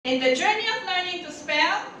In the journey of learning to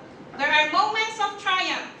spell, there are moments of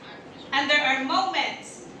triumph and there are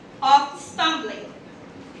moments of stumbling.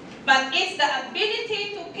 But it's the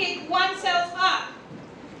ability to pick oneself up,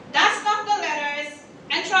 dust off the letters,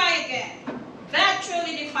 and try again that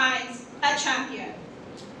truly defines a champion.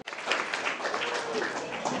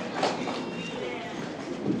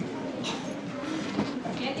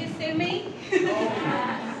 Can you see me?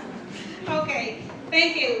 Okay,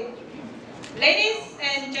 thank you. Ladies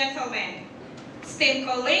and gentlemen, STEAM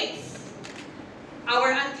colleagues,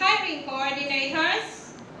 our untiring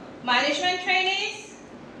coordinators, management trainees,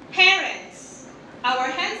 parents, our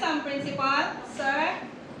handsome principal, sir,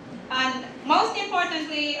 and most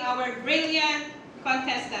importantly, our brilliant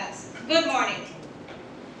contestants. Good morning.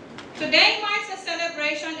 Today marks a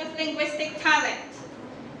celebration of linguistic talent,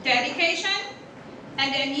 dedication,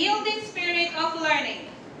 and the unyielding spirit of learning.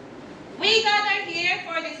 We gather here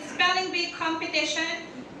for this spelling bee competition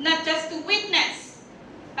not just to witness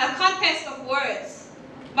a contest of words,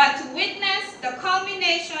 but to witness the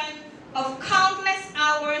culmination of countless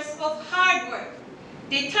hours of hard work,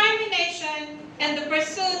 determination, and the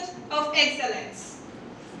pursuit of excellence.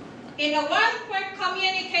 In a world where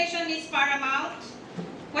communication is paramount,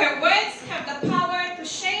 where words have the power to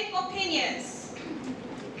shape opinions,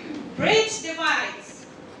 bridge divides,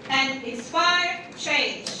 and inspire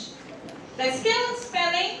change, the skill of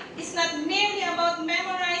spelling is not merely about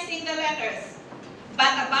memorizing the letters,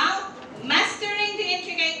 but about mastering the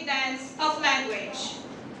intricate dance of language.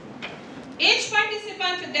 Each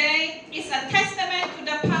participant today is a testament to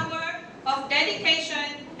the power of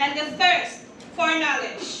dedication and the thirst for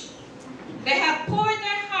knowledge. They have poured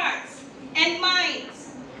their hearts and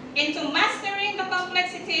minds into mastering the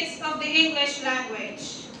complexities of the English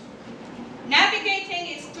language,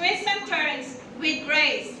 navigating its twists and turns with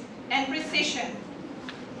grace and precision.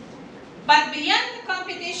 But beyond the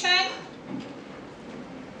competition,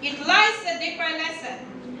 it lies a deeper lesson,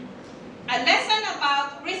 a lesson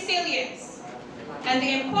about resilience and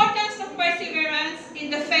the importance of perseverance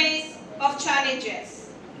in the face of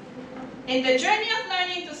challenges. In the journey of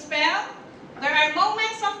learning to spell, there are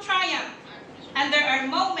moments of triumph and there are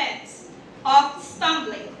moments of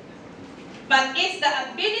stumbling. But it's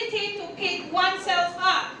the ability to pick oneself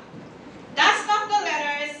up, dust off the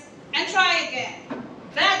letters, and try again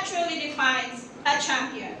that truly defines a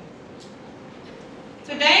champion.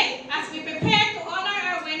 Today, as we prepare to honor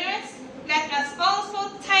our winners, let us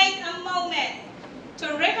also take a moment to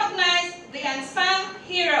recognize the unsung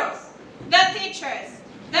heroes, the teachers,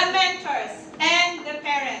 the mentors, and the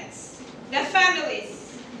parents, the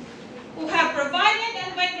families who have provided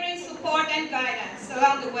unwavering support and guidance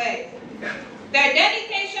along the way. Their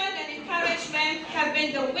dedication and encouragement have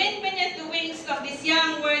been the wind beneath the wings of these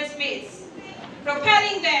young wordsmiths,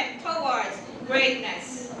 propelling them towards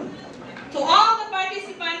greatness. To all the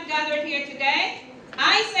participants gathered here today,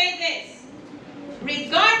 I say this: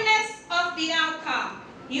 regardless of the outcome,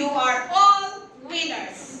 you are all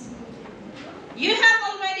winners. You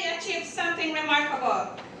have already achieved something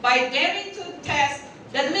remarkable by daring to test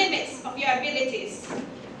the limits of your abilities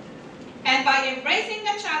and by embracing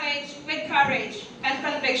the challenge with courage and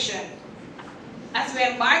conviction. As we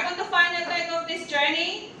embark on the final leg of this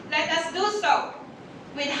journey, let us do so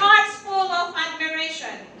with hearts full of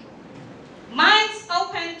admiration, minds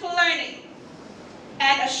open to learning,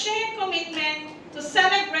 and a shared commitment to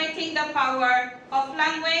celebrating the power of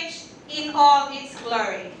language in all its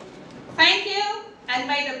glory. Thank you, and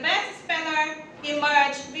may the best speller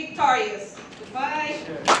emerge victorious.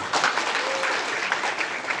 Goodbye.